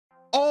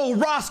Oh,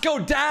 Roscoe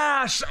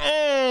Dash.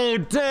 Oh,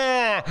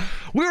 duh.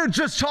 We were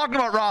just talking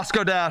about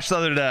Roscoe Dash the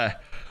other day.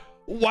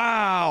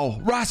 Wow.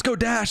 Roscoe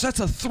Dash. That's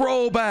a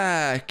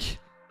throwback.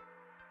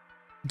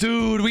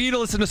 Dude, we need to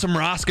listen to some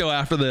Roscoe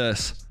after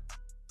this.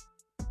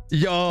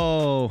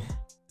 Yo.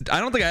 I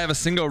don't think I have a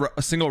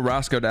single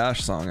Roscoe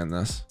Dash song in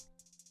this.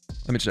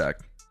 Let me check.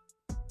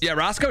 Yeah,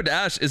 Roscoe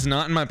Dash is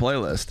not in my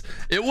playlist.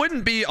 It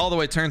wouldn't be All the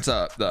Way Turns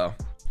Up, though.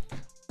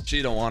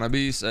 She don't want to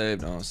be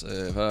saved. Don't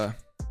save her.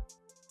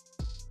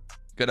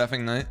 Good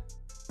effing night.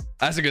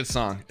 That's a good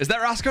song. Is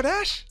that Roscoe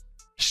Dash?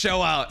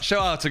 Show Out. Show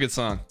Out's a good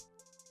song.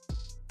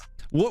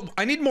 What?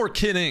 I need more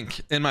Kid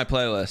Ink in my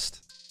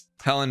playlist.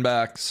 Hell and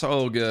Back.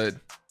 So good.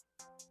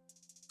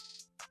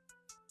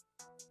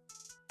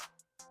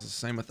 It's the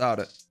same without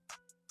it.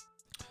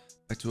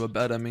 Back to a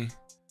better me.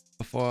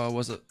 Before I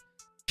was a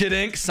Kid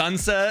Ink,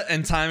 Sunset,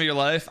 and Time of Your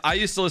Life. I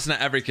used to listen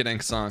to every Kid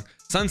Ink song.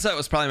 Sunset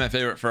was probably my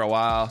favorite for a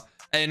while.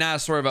 Hey, Nana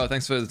Swervo,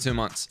 thanks for the 2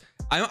 months.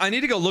 I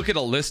need to go look at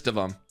a list of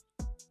them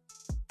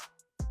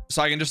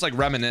so I can just like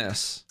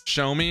reminisce.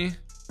 Show me.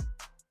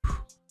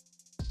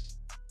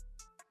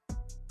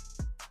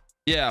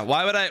 Yeah,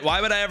 why would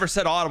I ever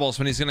set audibles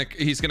when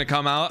he's gonna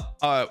come out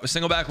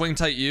single back wing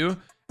tight U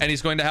and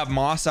he's going to have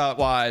Moss out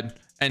wide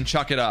and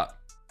chuck it up.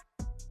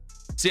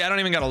 See, I don't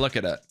even gotta look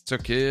at it. So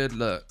kid,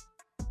 look.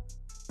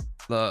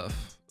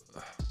 Love.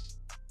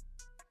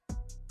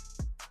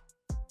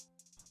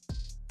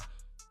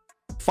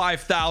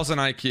 5,000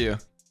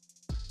 IQ.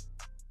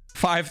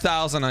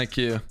 5,000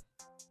 IQ.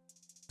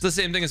 It's the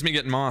same thing as me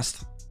getting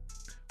mossed.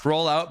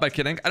 Roll Out by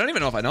Kid Ink. I don't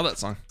even know if I know that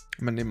song.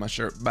 I'm gonna need my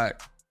shirt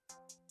back.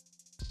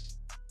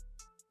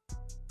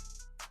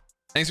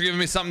 Thanks for giving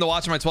me something to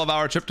watch on my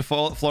 12-hour trip to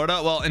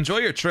Florida. Well, enjoy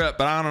your trip,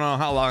 but I don't know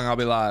how long I'll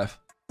be live.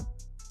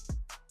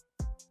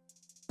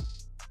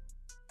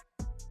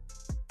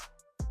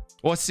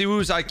 What's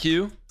Siwoo's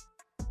IQ?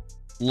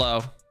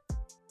 Low.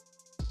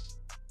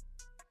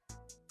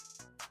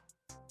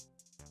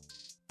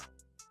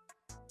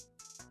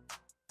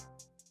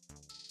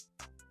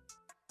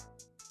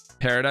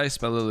 Paradise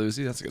by Lil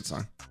Uzi. That's a good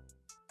song.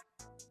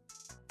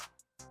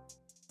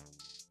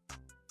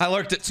 I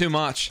lurked it too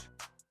much.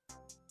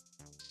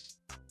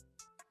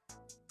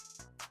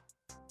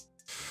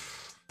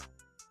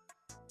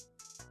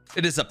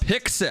 It is a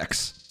pick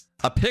six.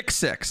 A pick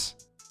six.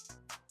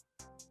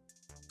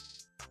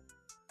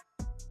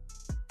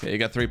 Okay, you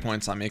got 3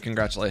 points on me.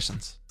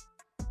 Congratulations.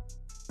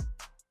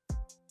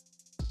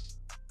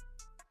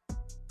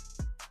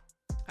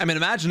 I mean,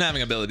 imagine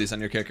having abilities on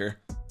your kicker.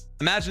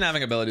 Imagine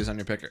having abilities on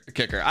your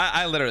kicker.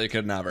 I literally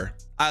could never.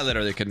 I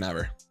literally could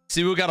never.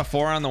 Siwoo got a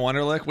 4 on the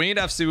Wonderlick. We need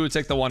to have Siwoo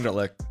take the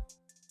Wonderlick.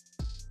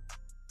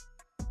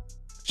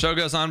 Show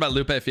Goes On by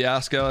Lupe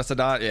Fiasco. That's a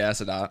dot. Yeah,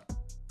 that's a dot.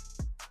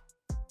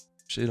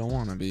 She don't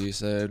want to be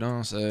saved.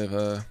 Don't save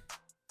her.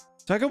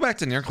 Do I go back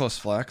to near close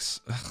flex?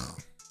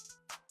 Ugh.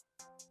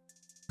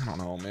 I don't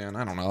know, man.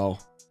 I don't know.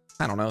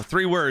 I don't know.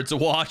 3 words.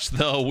 Watch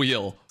the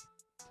wheel.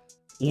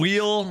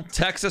 Wheel,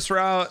 Texas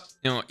route,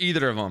 you know,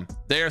 either of them.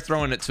 They are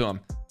throwing it to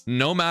him.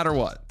 No matter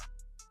what.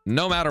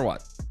 No matter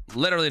what.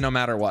 Literally no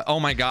matter what. Oh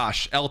my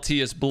gosh. LT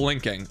is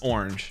blinking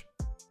orange.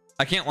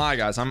 I can't lie,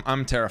 guys.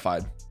 I'm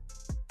terrified.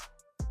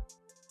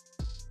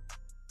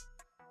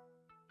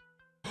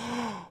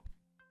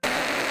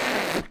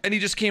 And he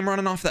just came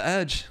running off the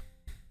edge.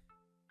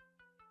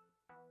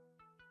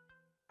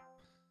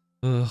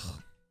 Ugh.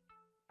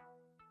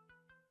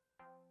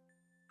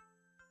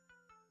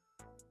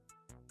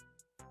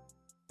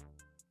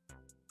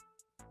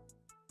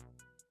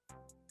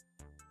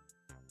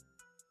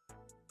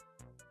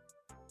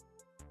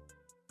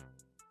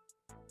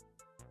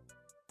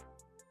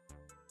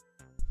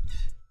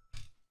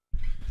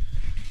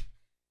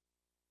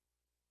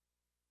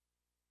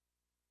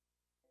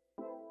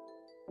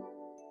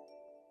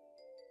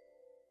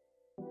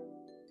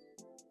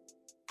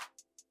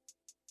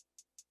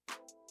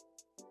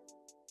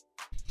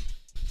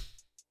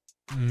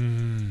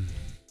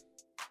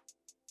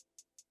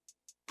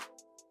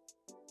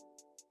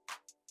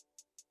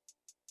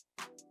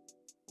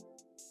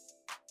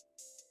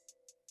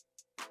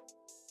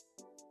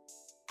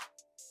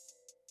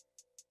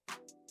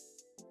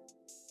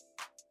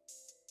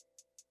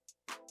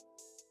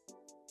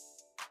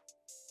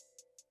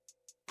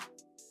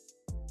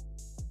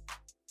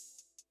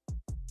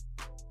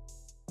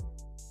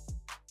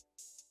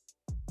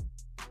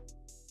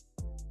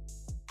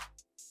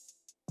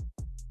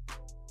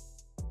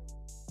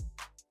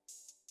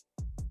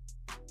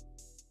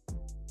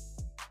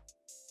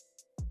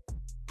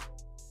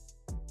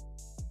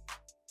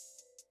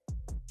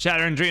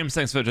 Shattering Dreams,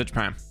 thanks for the Twitch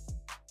Prime.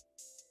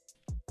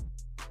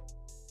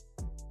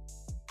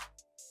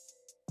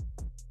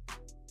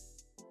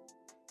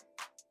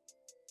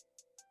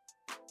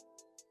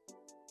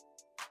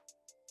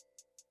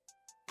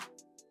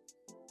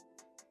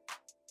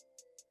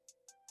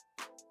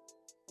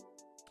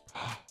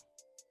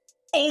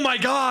 Oh my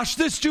gosh,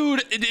 this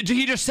dude,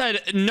 he just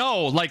said,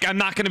 no, like, I'm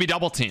not going to be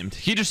double teamed.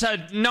 He just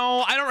said,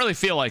 no, I don't really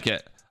feel like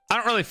it. I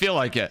don't really feel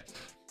like it.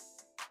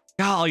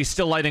 Oh, he's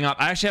still lighting up.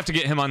 I actually have to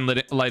get him on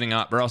lighting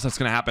up, or else that's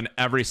going to happen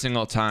every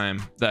single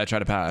time that I try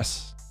to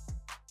pass.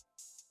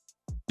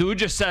 Dude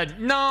just said,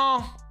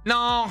 no,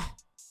 no,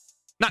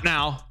 not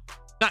now,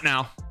 not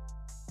now.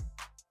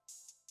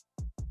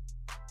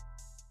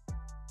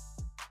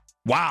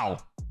 Wow.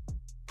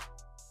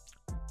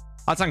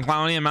 Thoughts on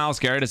Clowney and Myles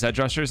Garrett as edge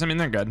rushers? I mean,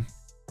 they're good.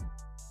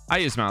 I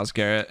use Myles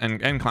Garrett and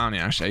Clowney,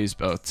 actually. I use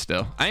both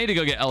still. I need to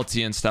go get LT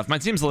and stuff. My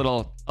team's a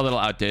little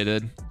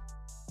outdated.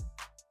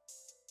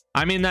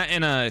 I mean that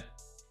in a...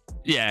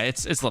 Yeah,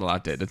 it's a little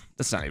outdated.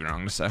 That's not even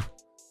wrong to say.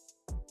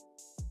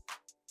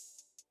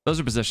 Those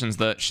are positions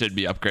that should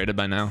be upgraded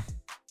by now.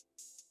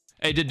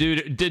 Hey,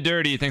 did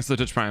Dirty, thanks for the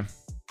Twitch Prime.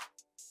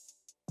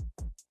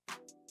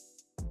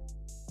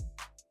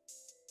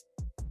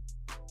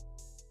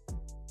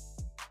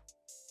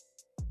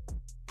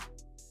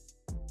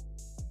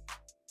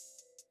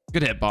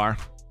 Good hit, Bar.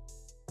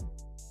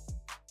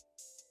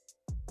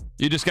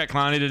 You just got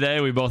Clowney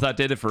today. We both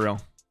outdated for real.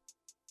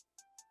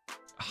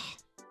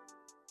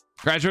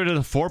 Graduated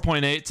to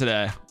 4.8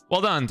 today.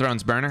 Well done,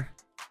 Thrones Burner.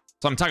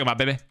 That's what I'm talking about,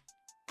 baby.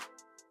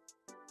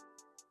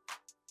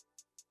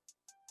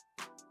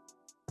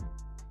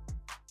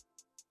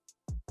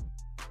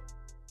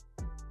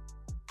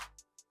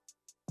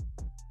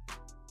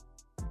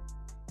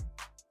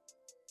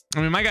 I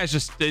mean, my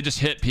guys they just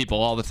hit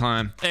people all the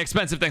time. Hey,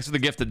 Expensive, thanks for the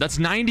gifted. That's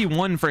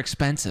 91 for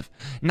Expensive.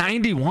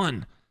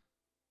 91.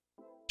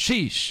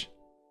 Sheesh.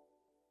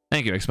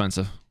 Thank you,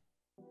 Expensive.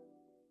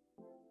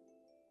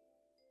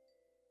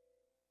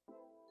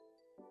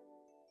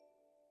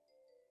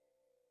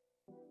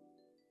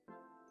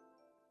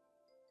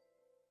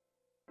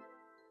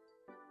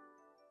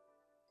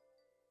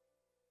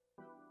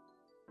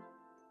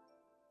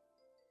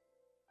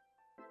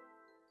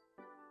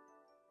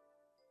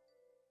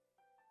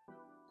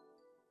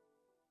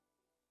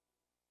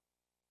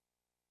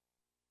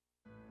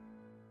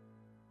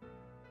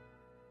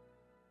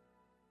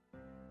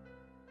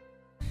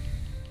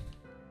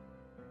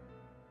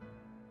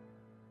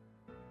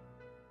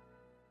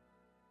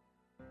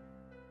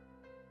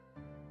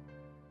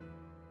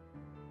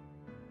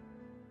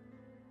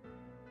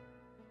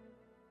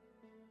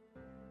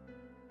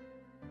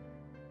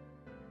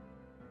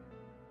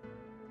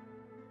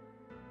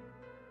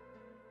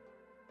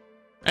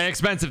 Hey,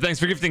 Expensive, thanks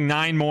for gifting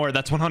 9 more.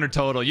 That's 100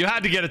 total. You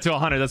had to get it to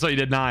 100. That's why you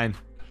did 9.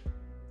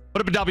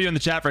 Put up a W in the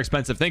chat for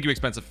Expensive. Thank you,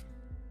 Expensive.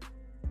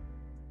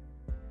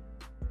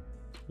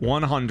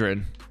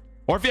 100.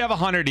 Or if you have a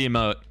 100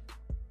 emote.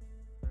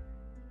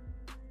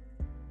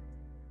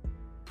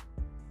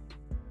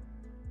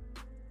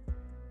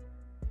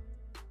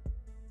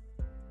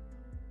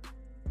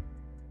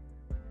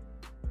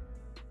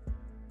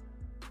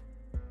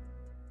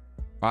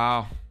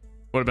 Wow.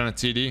 Would have been a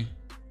TD.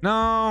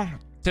 No.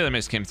 Taylor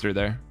Mace came through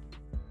there.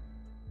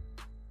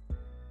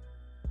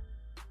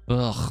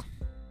 Ugh.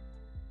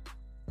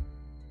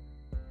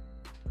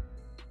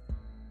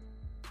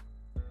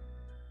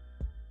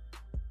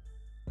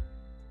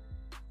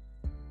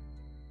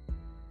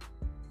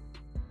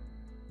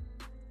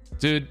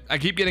 Dude, I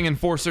keep getting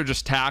Enforcer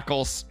just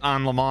tackles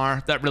on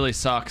Lamar. That really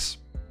sucks.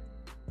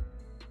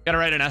 Gotta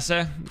write an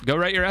essay? Go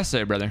write your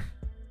essay, brother.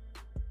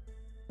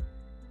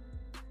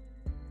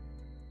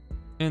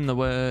 In the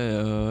way,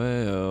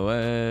 away,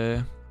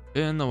 away.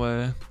 In the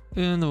way,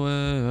 in the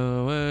way,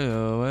 away,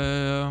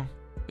 away.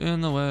 In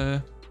the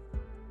way.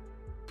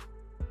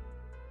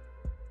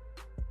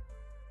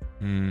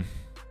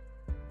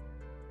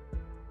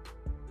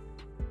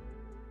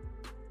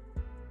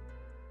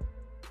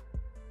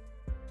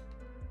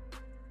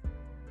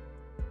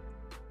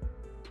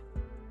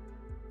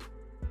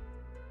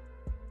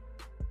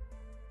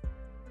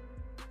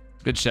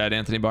 Good shot,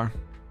 Anthony Barr.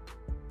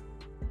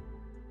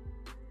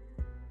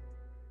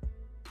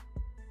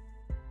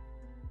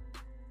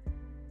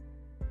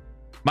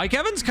 Mike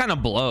Evans kind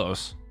of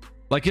blows.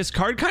 Like, his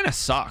card kind of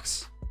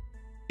sucks.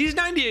 He's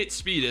 98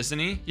 speed, isn't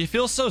he? He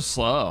feels so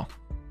slow.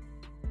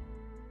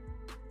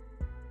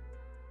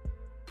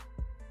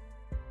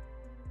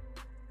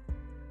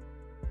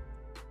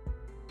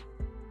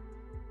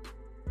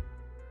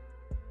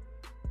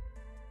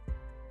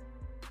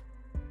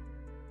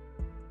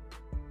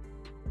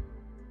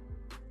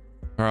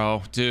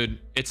 Bro, dude,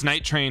 it's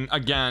Night Train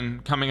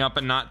again coming up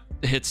and not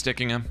hit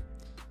sticking him.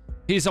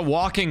 He's a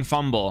walking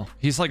fumble.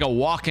 He's like a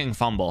walking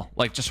fumble,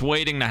 like just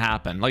waiting to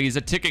happen. Like he's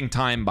a ticking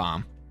time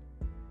bomb.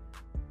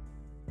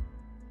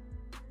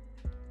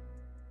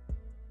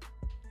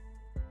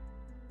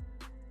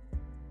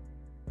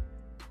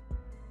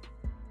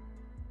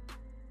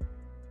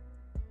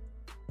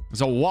 It's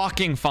a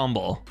walking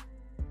fumble.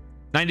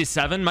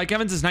 97? Mike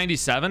Evans is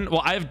 97?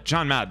 Well, I have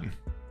John Madden.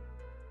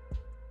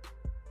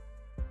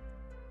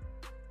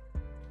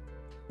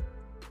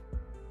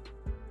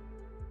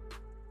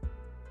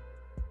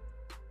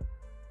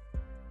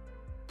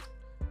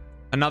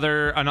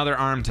 Another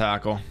arm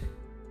tackle.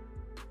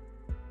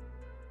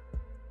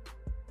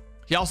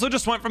 He also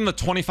just went from the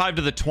 25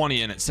 to the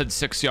 20 and it said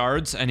 6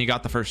 yards and he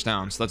got the first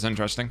down. So that's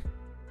interesting.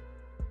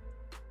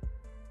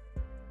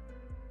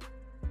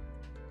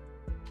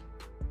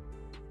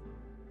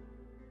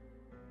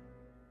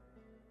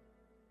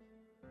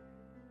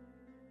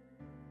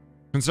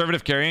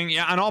 Conservative carrying.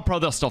 Yeah, on all pro,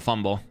 they'll still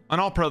fumble. On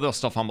all pro, they'll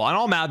still fumble. On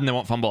all Madden, they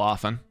won't fumble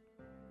often.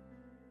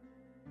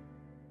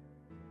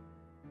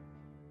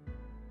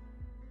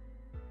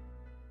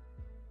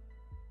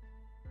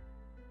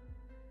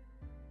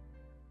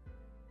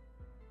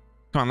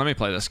 Come on, let me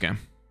play this game.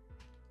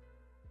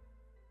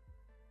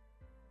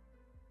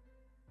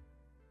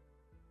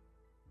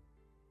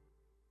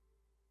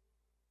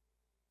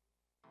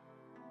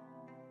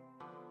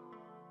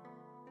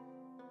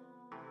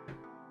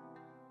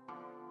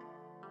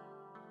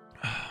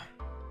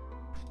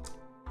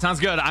 Sounds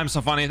good. I'm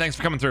so funny. Thanks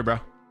for coming through, bro.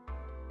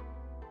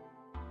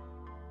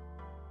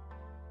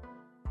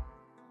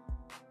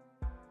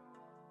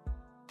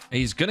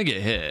 He's gonna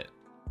get hit.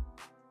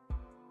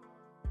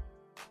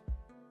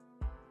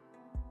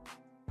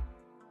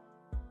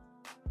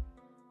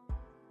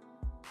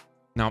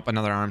 Nope,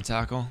 another arm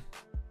tackle.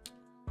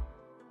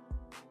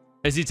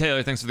 AZ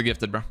Taylor, thanks for the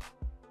gifted, bro.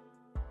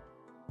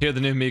 Hear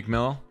the new Meek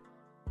Mill?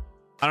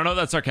 I don't know if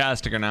that's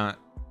sarcastic or not.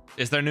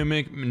 Is there new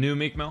Meek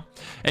Mill?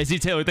 AZ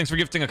Taylor, thanks for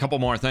gifting a couple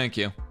more. Thank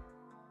you.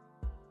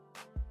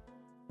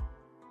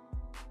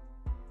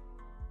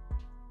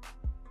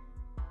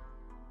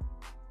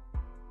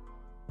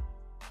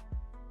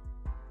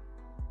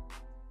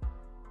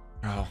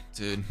 Oh,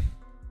 dude.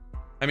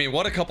 I mean,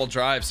 what a couple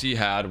drives he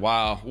had.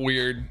 Wow,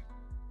 weird.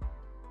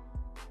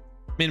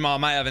 Meanwhile,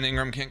 my Evan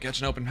Ingram can't catch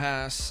an open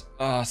pass.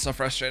 Oh, so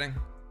frustrating.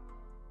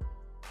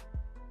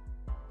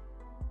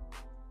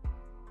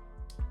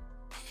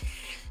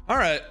 All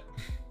right.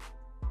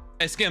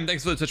 Hey, Skim,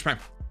 thanks for the Twitch Prime.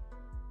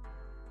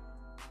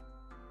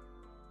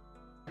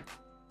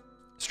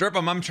 Strip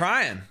him, I'm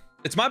trying.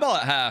 It's my ball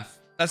at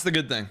half. That's the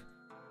good thing.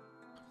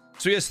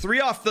 So he has 3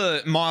 off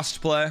the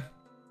Most play.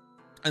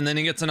 And then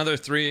he gets another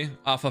 3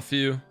 off a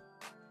few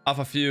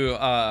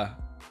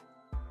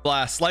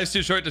blasts. Life's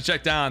too short to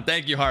check down.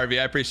 Thank you, Harvey.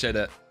 I appreciate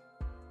it.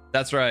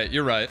 That's right.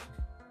 You're right.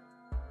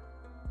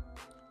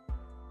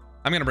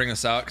 I'm gonna bring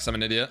this out because I'm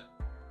an idiot.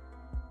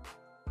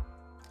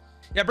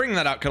 Yeah, bringing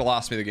that out could have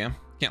lost me the game.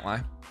 Can't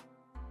lie.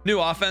 New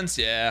offense,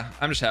 yeah.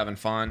 I'm just having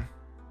fun.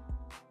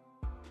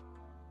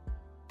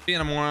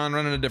 Being a moron,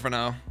 running a different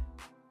O.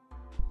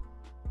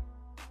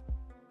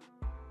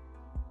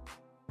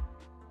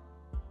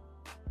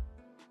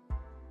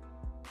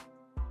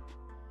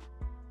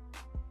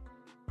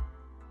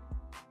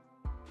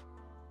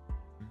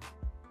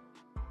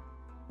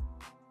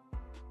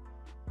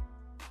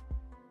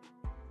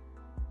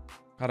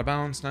 Out of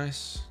bounds,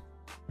 nice.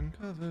 And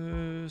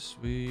covers,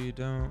 we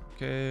don't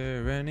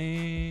care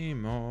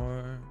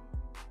anymore.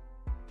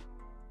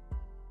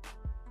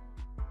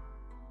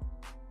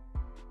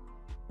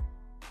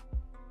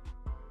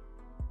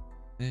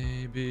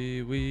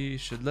 Maybe we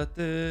should let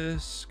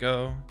this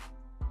go.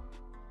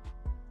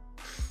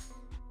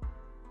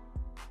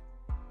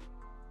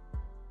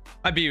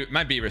 My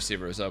B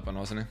receiver was open,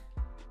 wasn't he?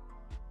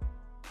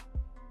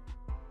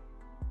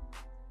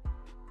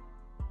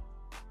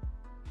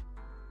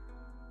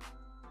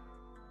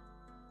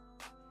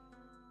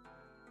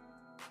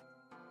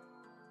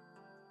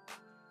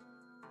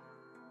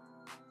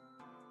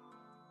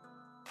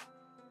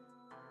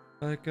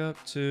 Like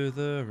up to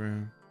the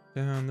room,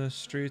 down the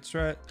streets,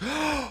 right?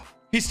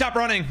 He stopped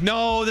running.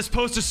 No, this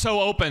post is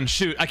so open.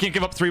 Shoot, I can't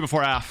give up 3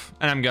 before half,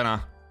 and I'm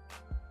gonna.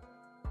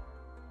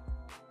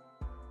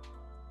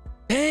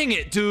 Dang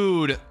it,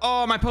 dude.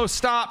 Oh, my post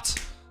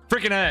stopped.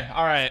 Freaking A.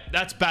 All right,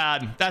 that's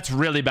bad. That's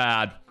really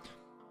bad.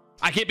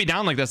 I can't be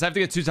down like this. I have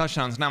to get 2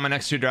 touchdowns now. My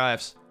next 2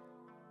 drives.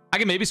 I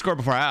can maybe score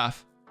before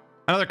half.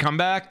 Another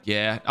comeback.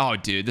 Yeah. Oh,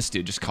 dude, this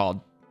dude just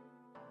called.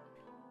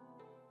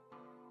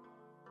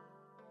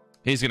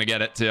 He's gonna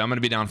get it too. I'm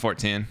gonna be down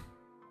 14.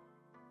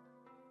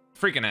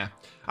 Freaking A.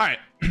 All right,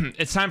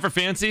 it's time for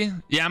fancy.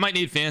 Yeah, I might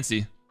need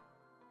fancy.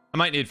 I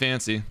might need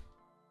fancy. Is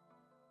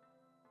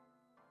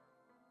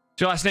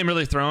your last name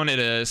really thrown? It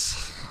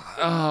is.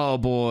 Oh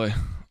boy.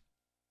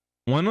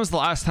 When was the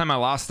last time I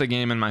lost a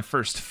game in my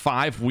first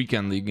 5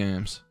 weekend league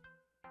games?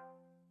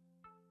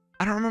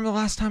 I don't remember the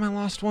last time I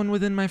lost one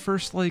within my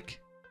first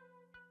like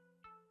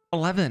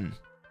 11.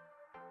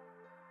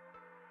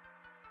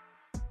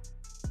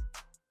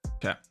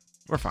 Okay.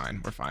 We're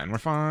fine. We're fine. We're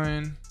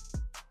fine.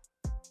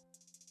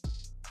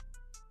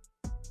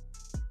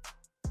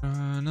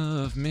 Front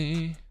of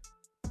me.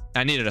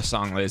 I needed a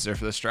song laser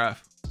for this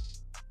draft.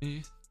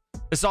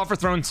 It's all for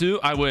Throne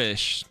 2? I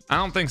wish. I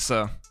don't think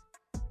so.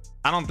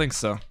 I don't think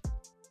so.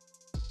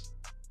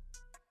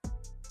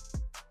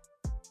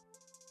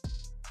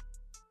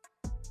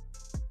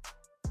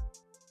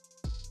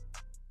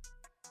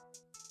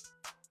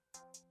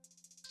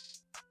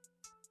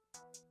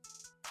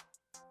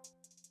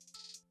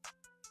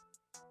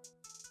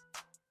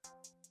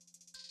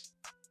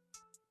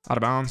 Out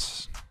of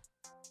bounds.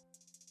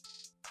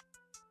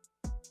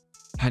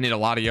 I need a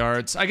lot of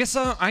yards. I guess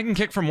I can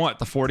kick from what?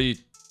 The 40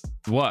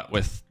 what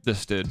with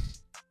this dude?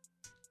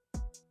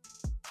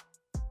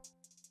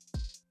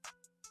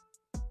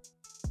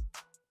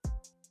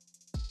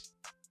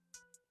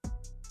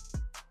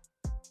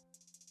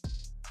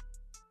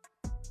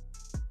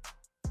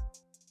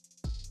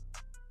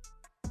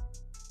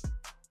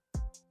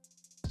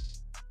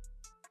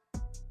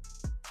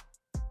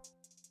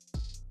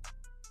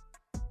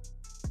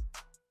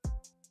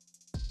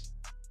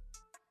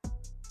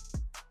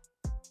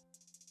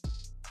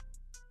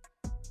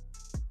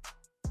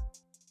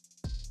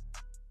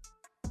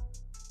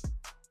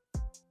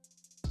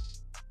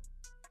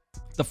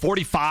 The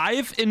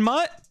 45 in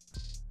Mutt?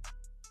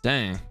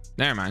 Dang.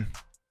 Never mind.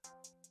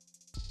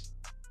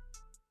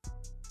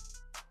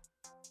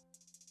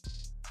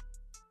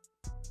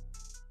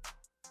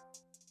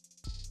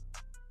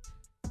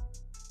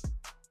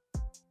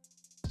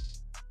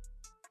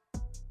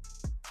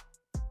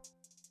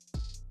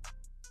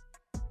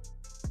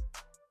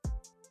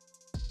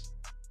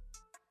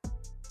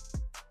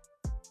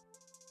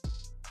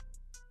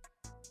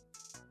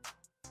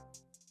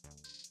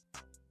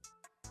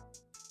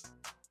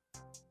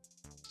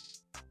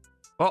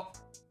 Well,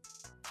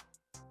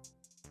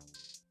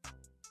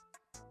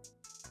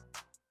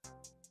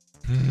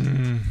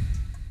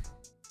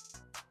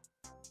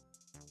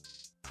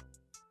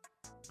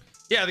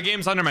 yeah, the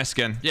game's under my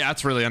skin. Yeah,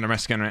 it's really under my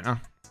skin right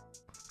now.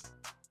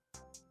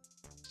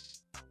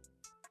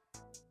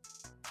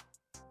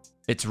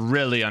 It's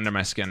really under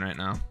my skin right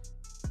now.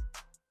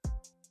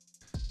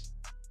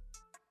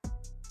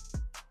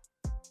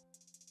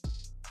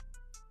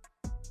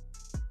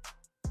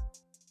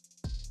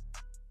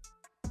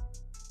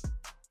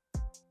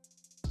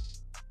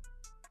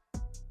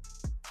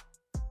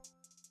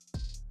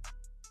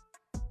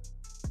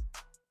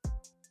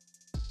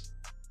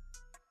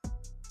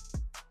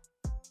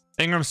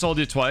 Ingram sold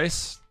you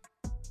twice.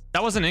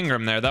 That wasn't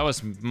Ingram there. That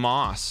was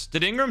Moss.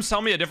 Did Ingram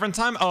sell me a different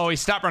time? Oh, he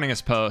stopped running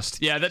his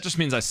post. Yeah, that just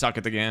means I suck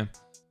at the game.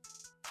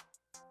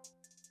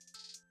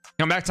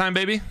 Come back time,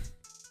 baby.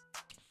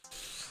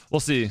 We'll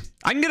see.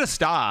 I can get a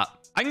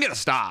stop. I can get a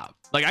stop.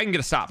 Like, I can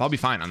get a stop. I'll be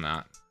fine on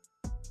that.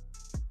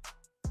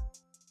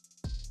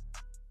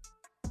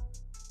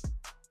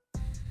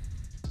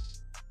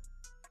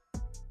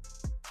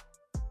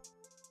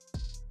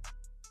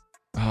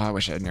 Oh, I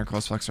wish I had near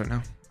close flex right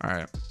now. All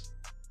right.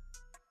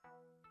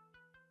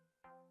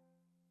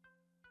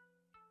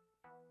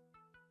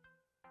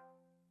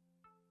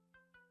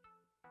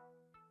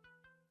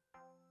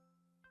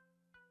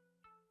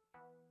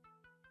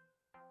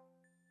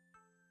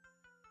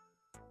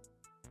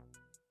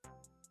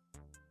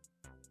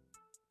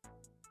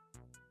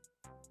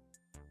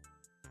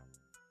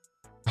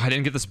 I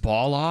didn't get this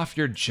ball off?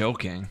 You're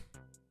joking.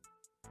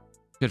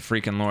 Good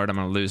freaking Lord, I'm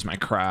gonna lose my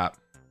crap.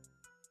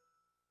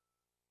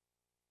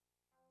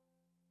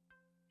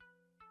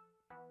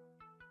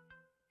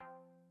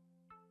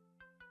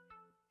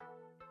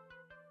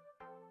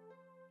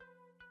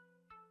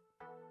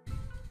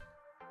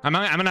 I'm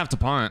gonna have to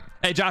punt.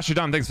 Hey, Josh, you're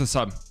done. Thanks for the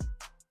sub.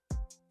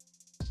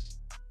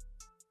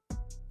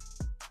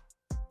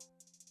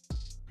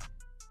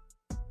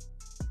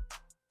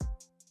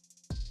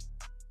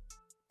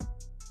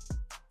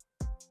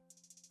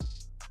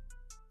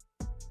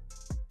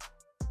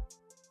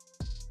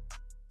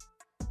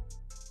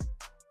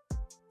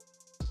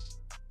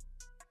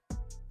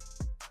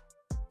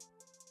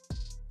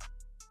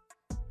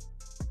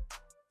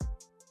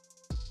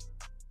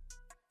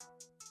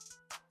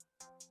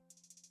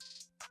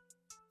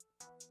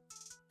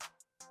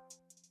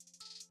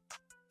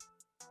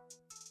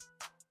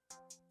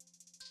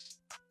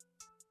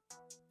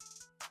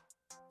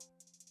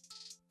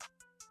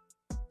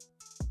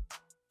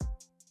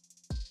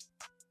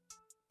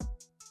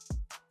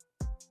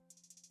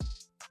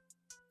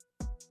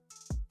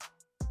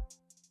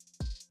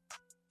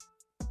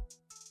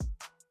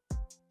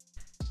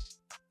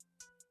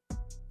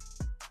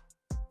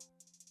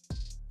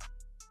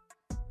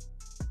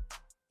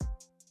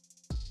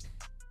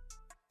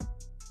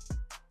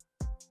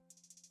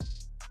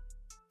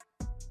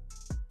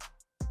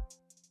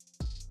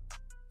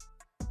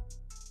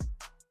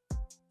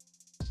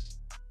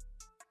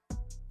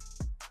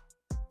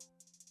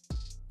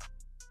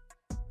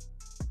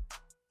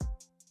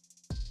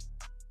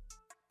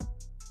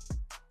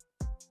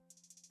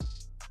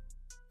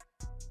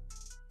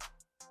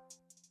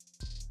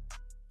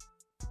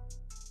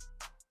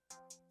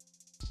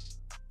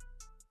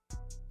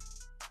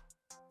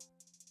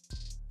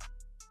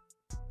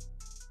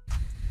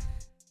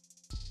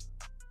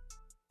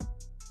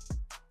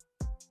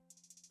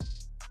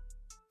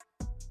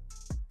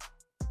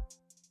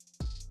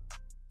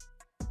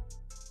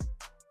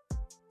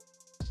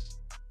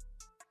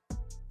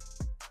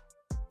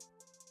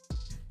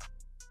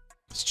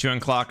 It's chewing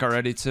clock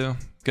already too.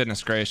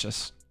 Goodness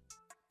gracious.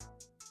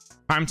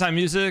 Primetime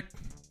music.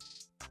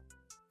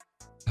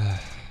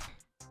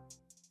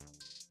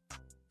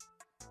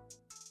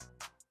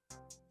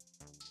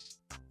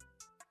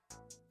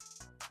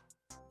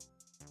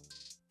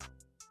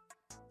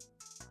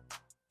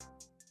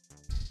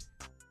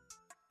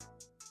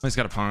 He's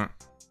got a punt.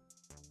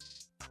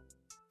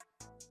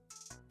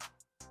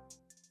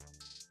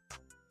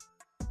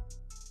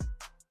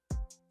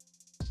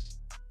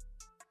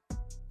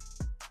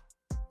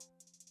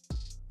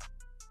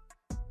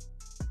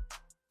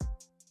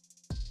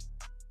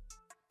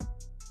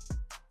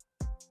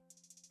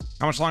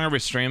 How much longer are we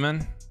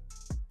streaming?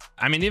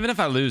 I mean, even if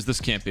I lose, this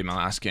can't be my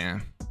last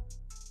game.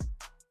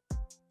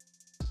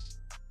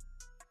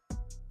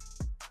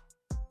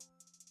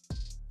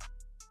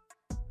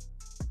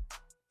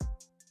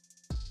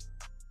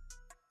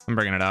 I'm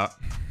bringing it out.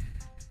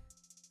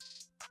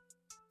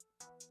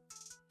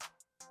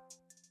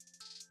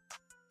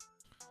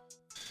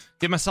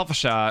 Give myself a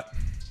shot.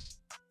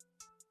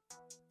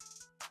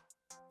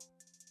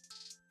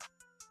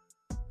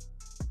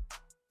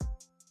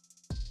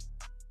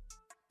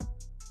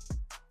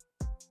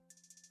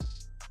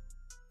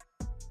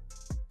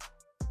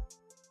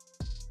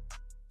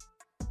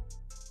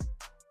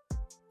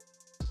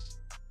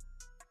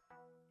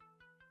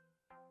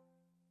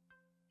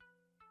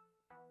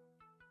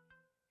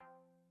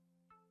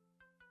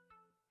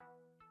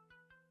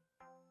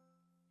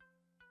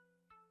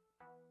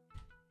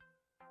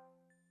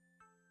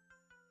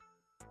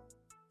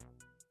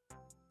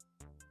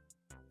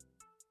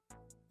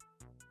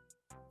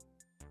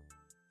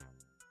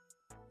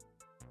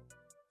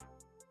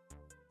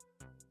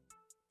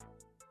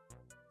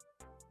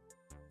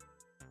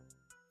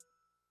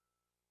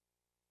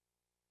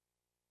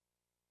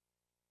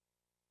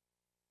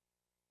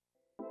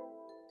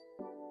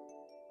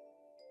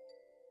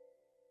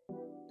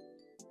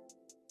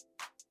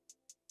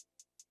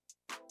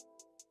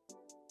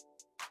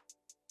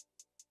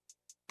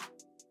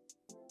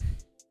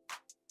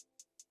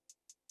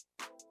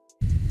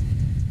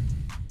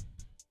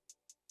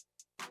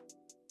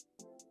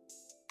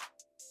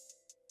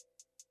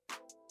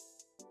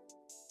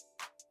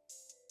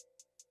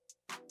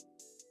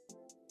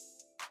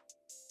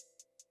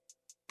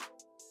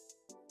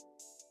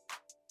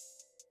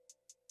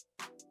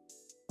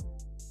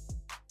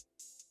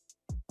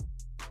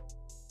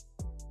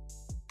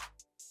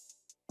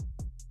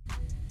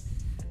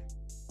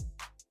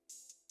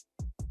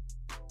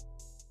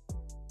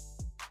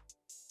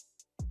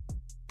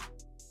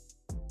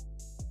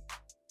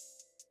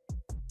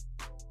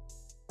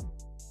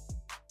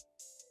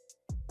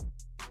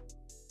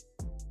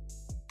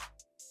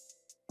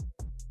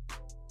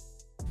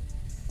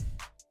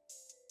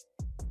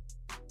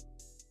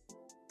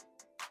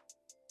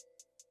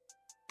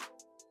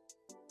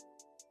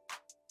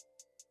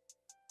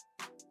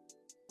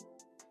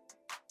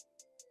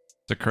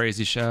 It's a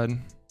crazy shed.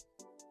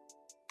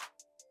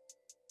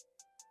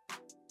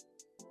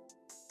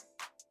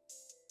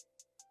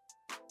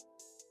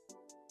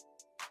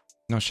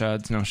 No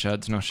sheds, no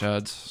sheds, no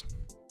sheds.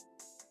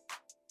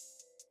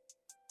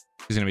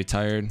 He's gonna be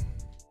tired.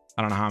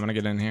 I don't know how I'm gonna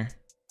get in here.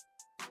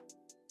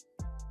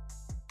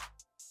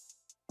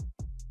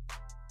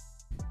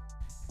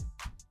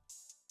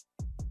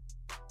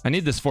 I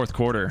need this fourth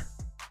quarter.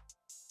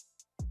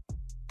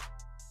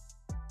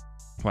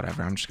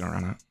 Whatever, I'm just gonna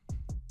run it.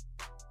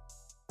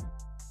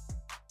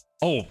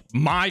 Oh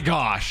my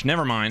gosh,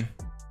 never mind.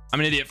 I'm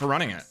an idiot for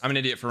running it. I'm an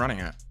idiot for running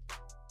it.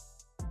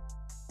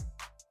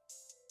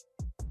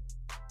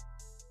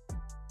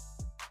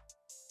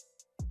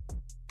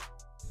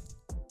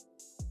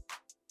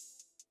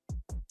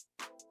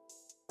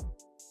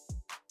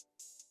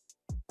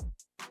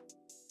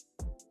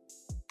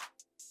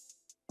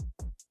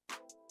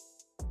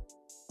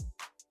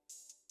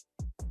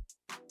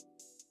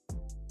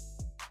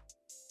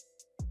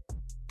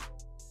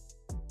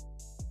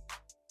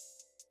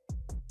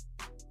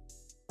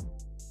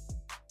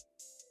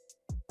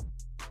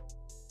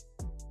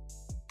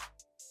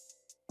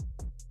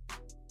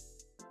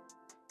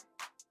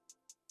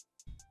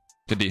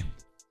 Good D.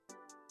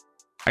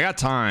 I got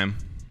time.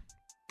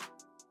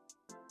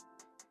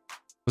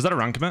 Was that a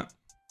run commit?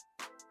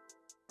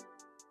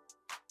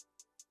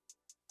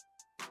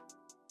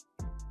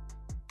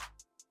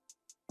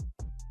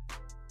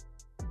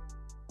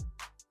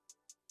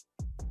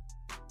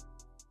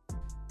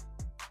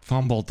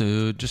 Fumble,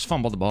 dude. Just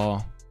fumble the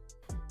ball.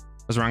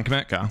 Was a run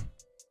commit? Go.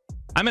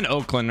 I'm in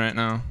Oakland right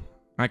now.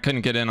 I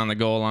couldn't get in on the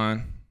goal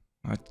line.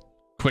 I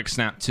quick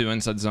snap 2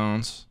 inside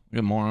zones.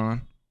 Good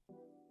moron.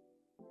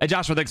 Hey,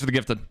 Joshua, thanks for the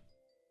gifted.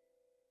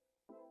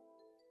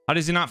 How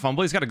does he not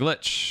fumble? He's got a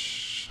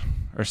glitch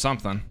or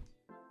something.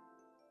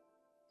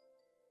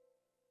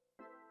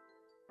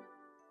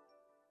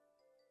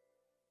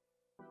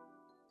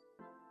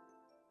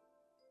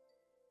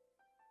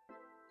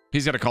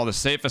 He's got to call the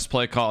safest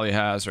play call he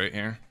has right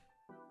here.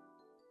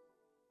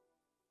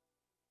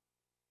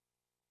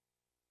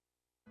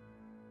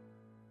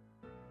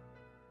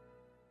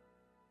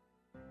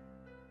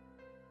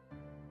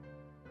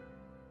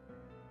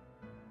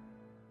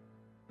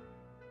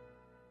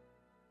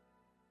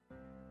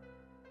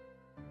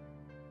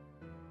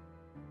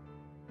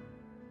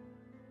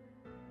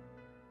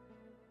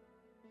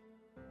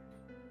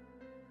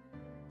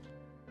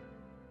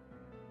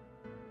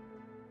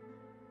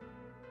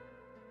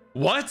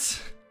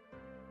 What?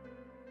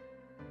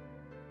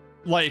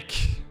 Like,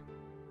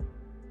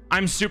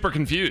 I'm super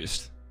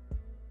confused.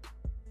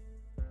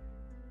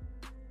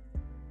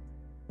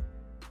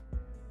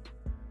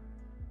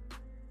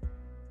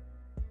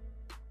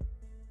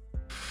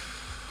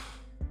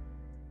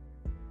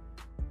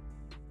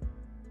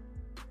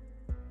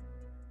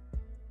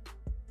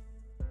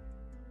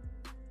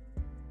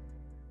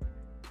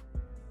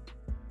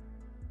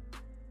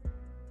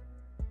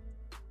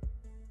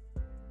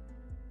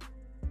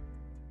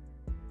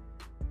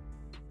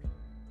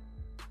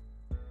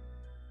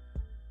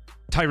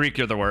 Tyreek,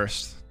 you're the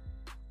worst.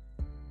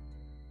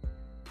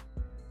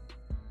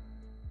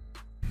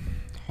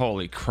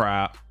 Holy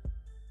crap.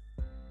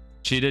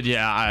 Cheated?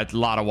 Yeah, a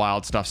lot of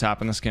wild stuff's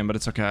happened this game, but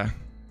it's okay.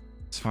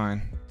 It's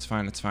fine. It's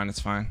fine. It's fine. It's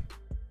fine.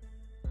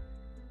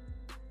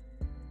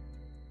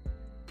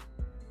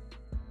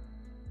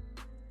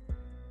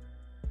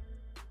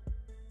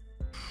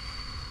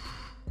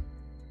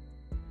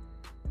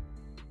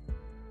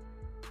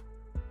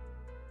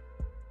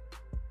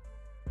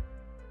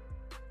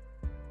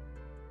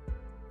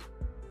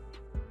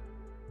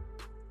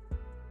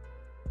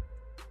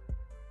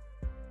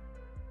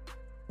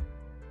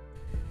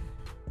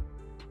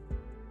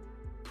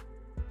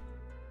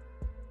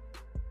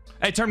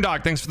 Hey, Term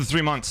Dog, thanks for the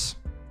 3 months.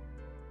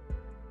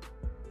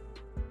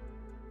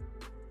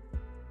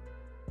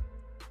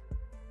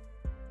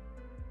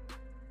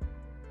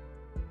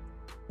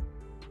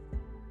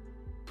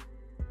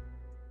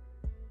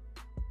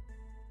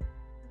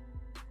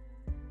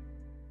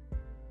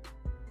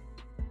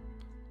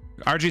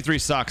 RG3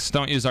 sucks.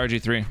 Don't use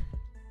RG3.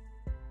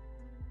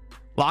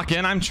 Lock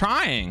in. I'm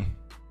trying.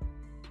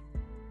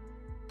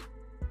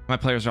 My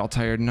players are all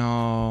tired.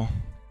 No.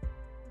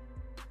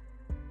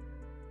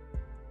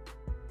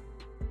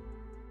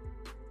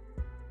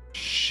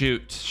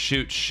 Shoot,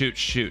 shoot, shoot,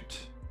 shoot.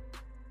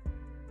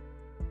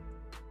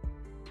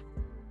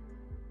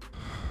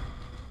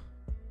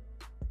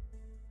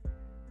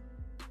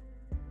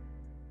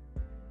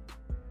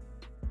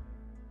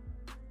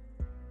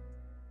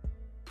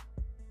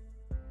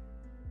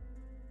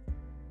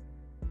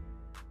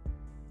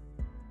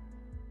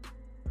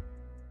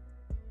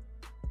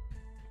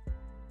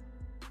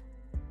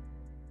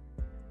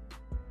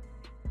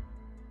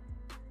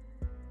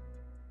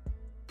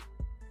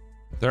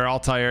 They're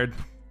all tired.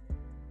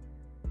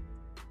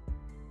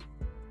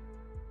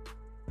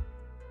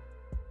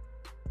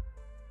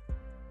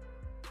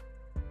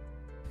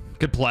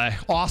 Good play.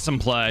 Awesome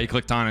play. He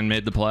clicked on and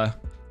made the play.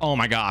 Oh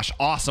my gosh.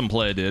 Awesome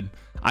play, dude.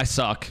 I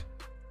suck.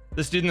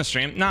 This dude in the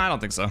stream? Nah, I don't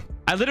think so.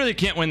 I literally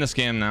can't win this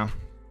game now.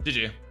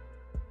 GG.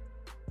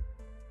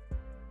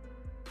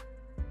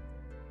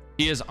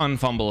 He is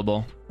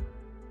unfumbleable.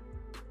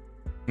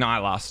 No, I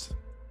lost.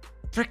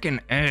 Freaking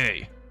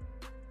A.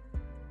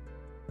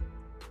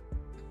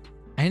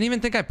 I didn't even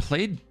think I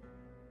played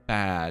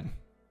bad.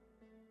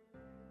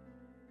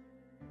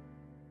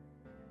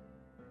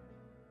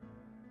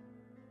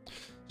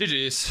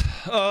 GG's.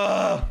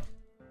 Got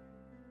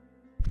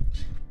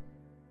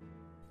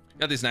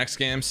these next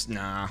games?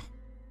 Nah.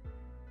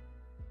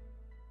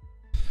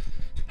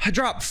 I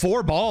dropped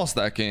 4 balls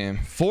that game.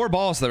 4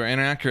 balls that were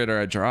inaccurate or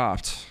I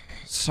dropped.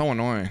 So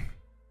annoying.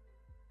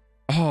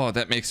 Oh,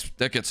 that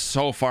gets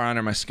so far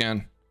under my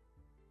skin.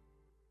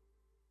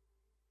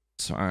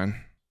 It's fine.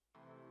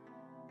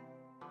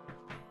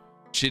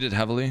 Cheated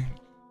heavily.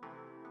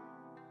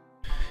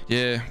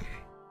 Yeah.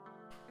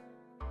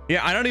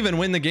 Yeah, I don't even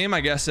win the game,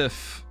 I guess,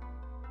 if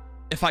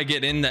I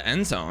get in the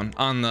end zone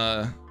on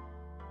the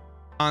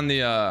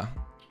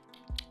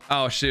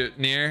oh shoot,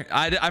 near.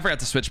 I forgot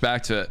to switch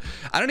back to it.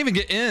 I don't even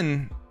get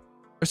in,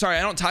 or sorry,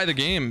 I don't tie the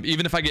game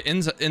even if I get in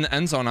the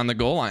end zone on the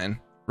goal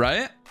line,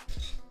 right?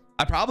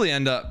 I probably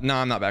end up, no,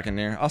 I'm not back in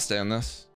near. I'll stay on this.